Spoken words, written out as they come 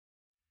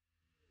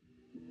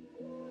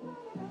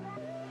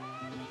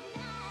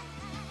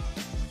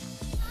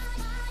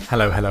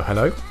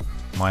Hello.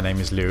 My name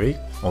is Louis,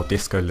 or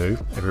Disco Lou,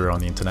 everywhere on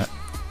the internet.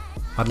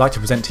 I'd like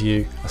to present to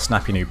you a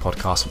snappy new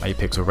podcast from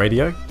 8pixel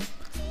Radio.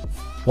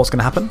 What's going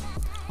to happen?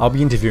 I'll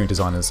be interviewing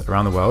designers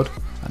around the world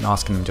and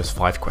asking them just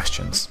 5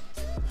 questions.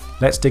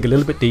 Let's dig a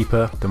little bit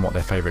deeper than what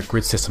their favourite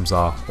grid systems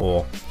are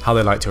or how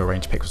they like to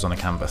arrange pixels on a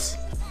canvas.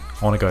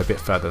 I want to go a bit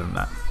further than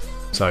that.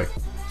 So,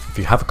 if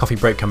you have a coffee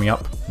break coming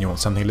up and you want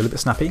something a little bit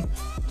snappy,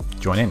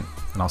 join in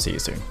and I'll see you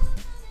soon.